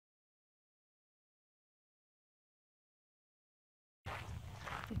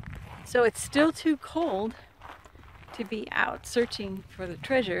So it's still too cold to be out searching for the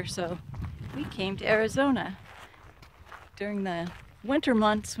treasure, so we came to Arizona. During the winter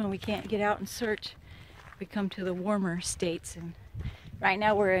months when we can't get out and search, we come to the warmer states, and right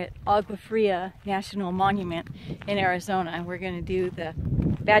now we're at Agua Fria National Monument in Arizona. We're going to do the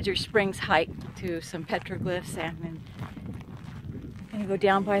Badger Springs hike to some petroglyphs, and then going to go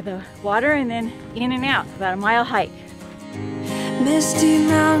down by the water and then in and out, about a mile hike. Misty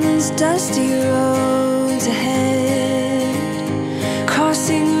mountains, dusty roads ahead,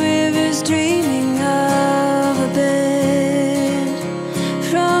 crossing rivers, dreaming of a bed,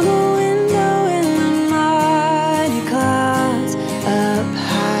 from a window in the mighty clouds up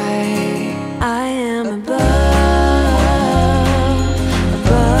high. I am above,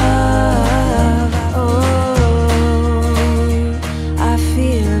 oh, I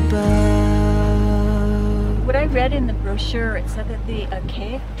feel above. What I read in the brochure, it said that the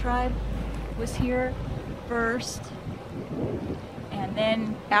Agua tribe was here first, and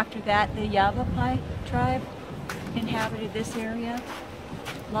then after that the Yavapai tribe inhabited this area.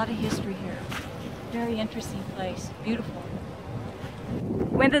 A lot of history here. Very interesting place. Beautiful.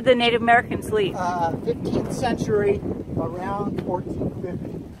 When did the Native Americans leave? 15th century, around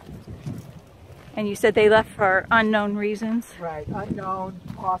 1450. And you said they left for unknown reasons? Right, unknown,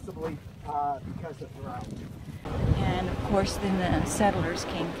 possibly because of drought. And of course then the settlers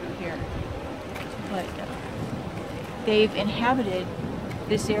came through here. But they've inhabited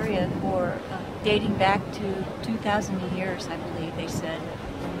this area for dating back to 2,000 years, I believe they said.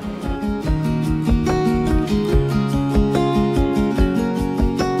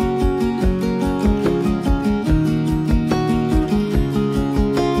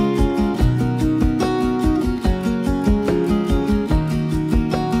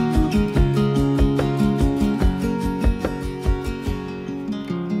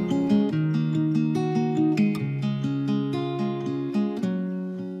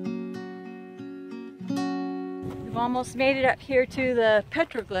 We've almost made it up here to the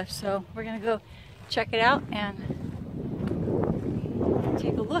petroglyphs, so we're going to go check it out and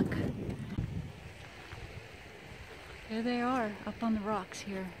take a look. There they are, up on the rocks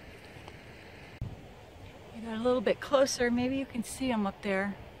here. We got a little bit closer, maybe you can see them up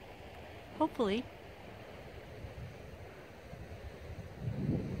there. Hopefully.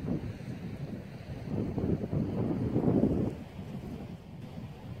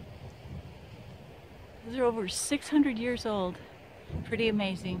 They're over 600 years old. Pretty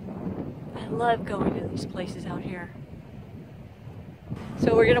amazing. I love going to these places out here.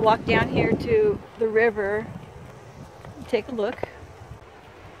 So we're going to walk down here to the river and take a look.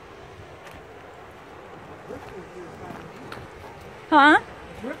 Huh?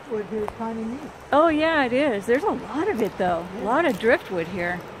 The driftwood here is kind of neat. Oh yeah, it is. There's a lot of it though. A lot of driftwood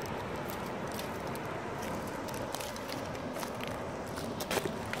here.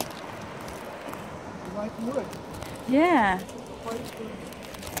 Like wood. Yeah.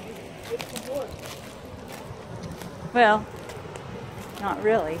 Well, not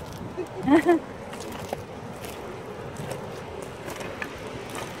really.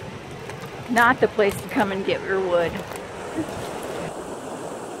 Not the place to come and get your wood.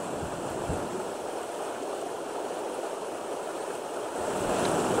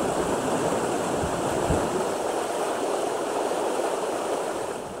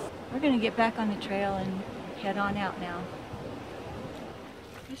 We're going to get back on the trail and head on out now.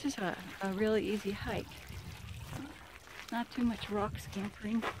 This is a really easy hike. Not too much rock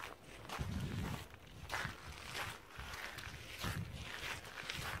scampering.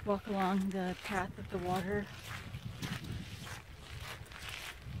 Walk along the path of the water.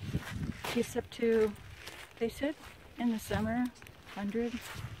 Gets up to, they said, in the summer, 100.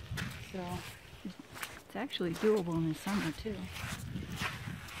 So it's actually doable in the summer too.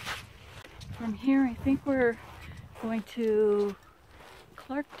 From here, I think we're going to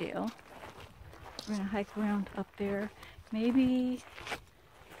Clarkdale. We're going to hike around up there. Maybe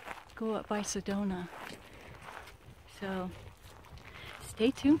go up by Sedona. So stay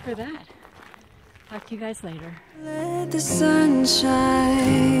tuned for that. Talk to you guys later. Let the sun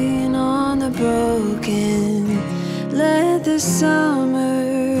shine on the broken. Let the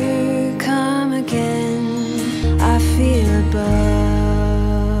summer come again. I feel above.